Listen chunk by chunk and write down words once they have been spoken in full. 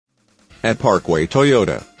At Parkway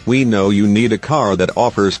Toyota, we know you need a car that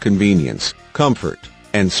offers convenience, comfort,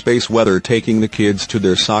 and space, whether taking the kids to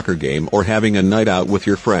their soccer game or having a night out with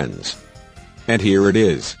your friends. And here it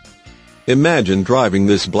is. Imagine driving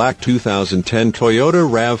this black 2010 Toyota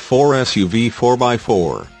RAV4 SUV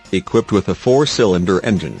 4x4, equipped with a 4-cylinder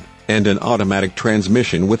engine and an automatic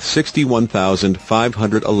transmission with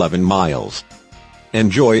 61,511 miles.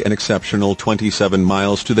 Enjoy an exceptional 27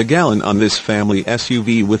 miles to the gallon on this family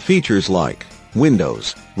SUV with features like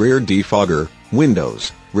windows, rear defogger,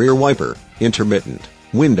 windows, rear wiper, intermittent,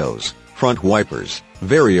 windows, front wipers,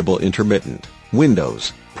 variable intermittent,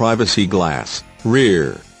 windows, privacy glass,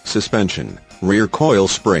 rear, suspension, rear coil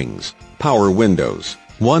springs, power windows,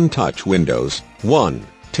 one-touch windows, one,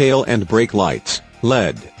 tail and brake lights,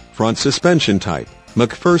 LED, front suspension type,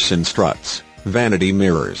 McPherson struts, vanity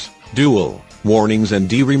mirrors, dual, warnings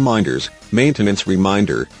and reminders, maintenance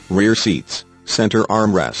reminder, rear seats, center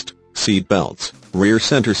armrest, seat belts, rear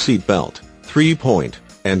center seat belt, 3-point,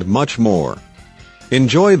 and much more.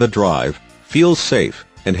 Enjoy the drive, feel safe,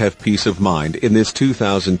 and have peace of mind in this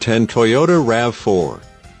 2010 Toyota RAV4.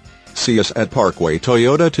 See us at Parkway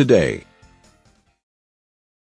Toyota today.